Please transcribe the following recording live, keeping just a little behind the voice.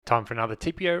Time for another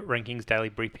TPO Rankings Daily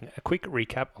Briefing, a quick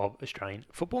recap of Australian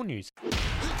football news.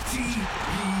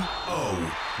 TPO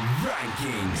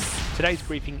Rankings. Today's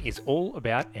briefing is all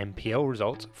about NPL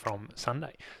results from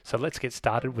Sunday. So let's get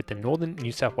started with the Northern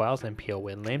New South Wales NPL,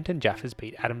 where Lambton Jaffers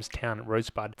beat Adamstown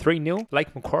Rosebud 3-0,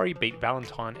 Lake Macquarie beat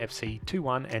Valentine FC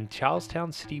 2-1, and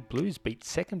Charlestown City Blues beat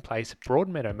second place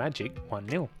Broadmeadow Magic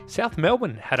 1-0. South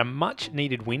Melbourne had a much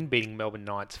needed win, beating Melbourne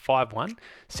Knights 5-1.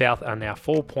 South are now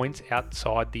 4 points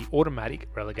outside the automatic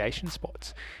relegation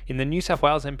spots. In the New South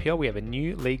Wales NPL, we have a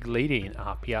new league leader in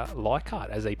Apia Leichhardt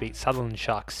as they beat Sutherland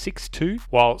Sharks 6-2,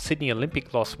 while Sydney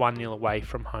Olympic lost 1-0 away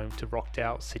from home to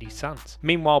Rockdale City Suns.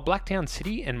 Meanwhile, Blacktown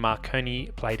City and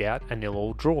Marconi played out a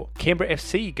 0-0 draw. Canberra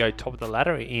FC go top of the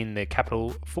ladder in the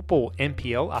Capital Football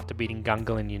NPL after beating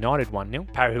Gungahlin United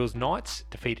 1-0. Para Hills Knights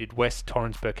defeated West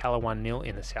Torrens Burkalla 1-0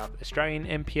 in the South Australian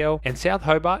NPL, and South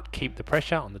Hobart keep the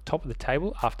pressure on the top of the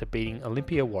table after beating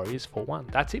Olympia Warriors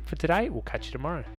 4-1. That's it for today. We'll catch you tomorrow.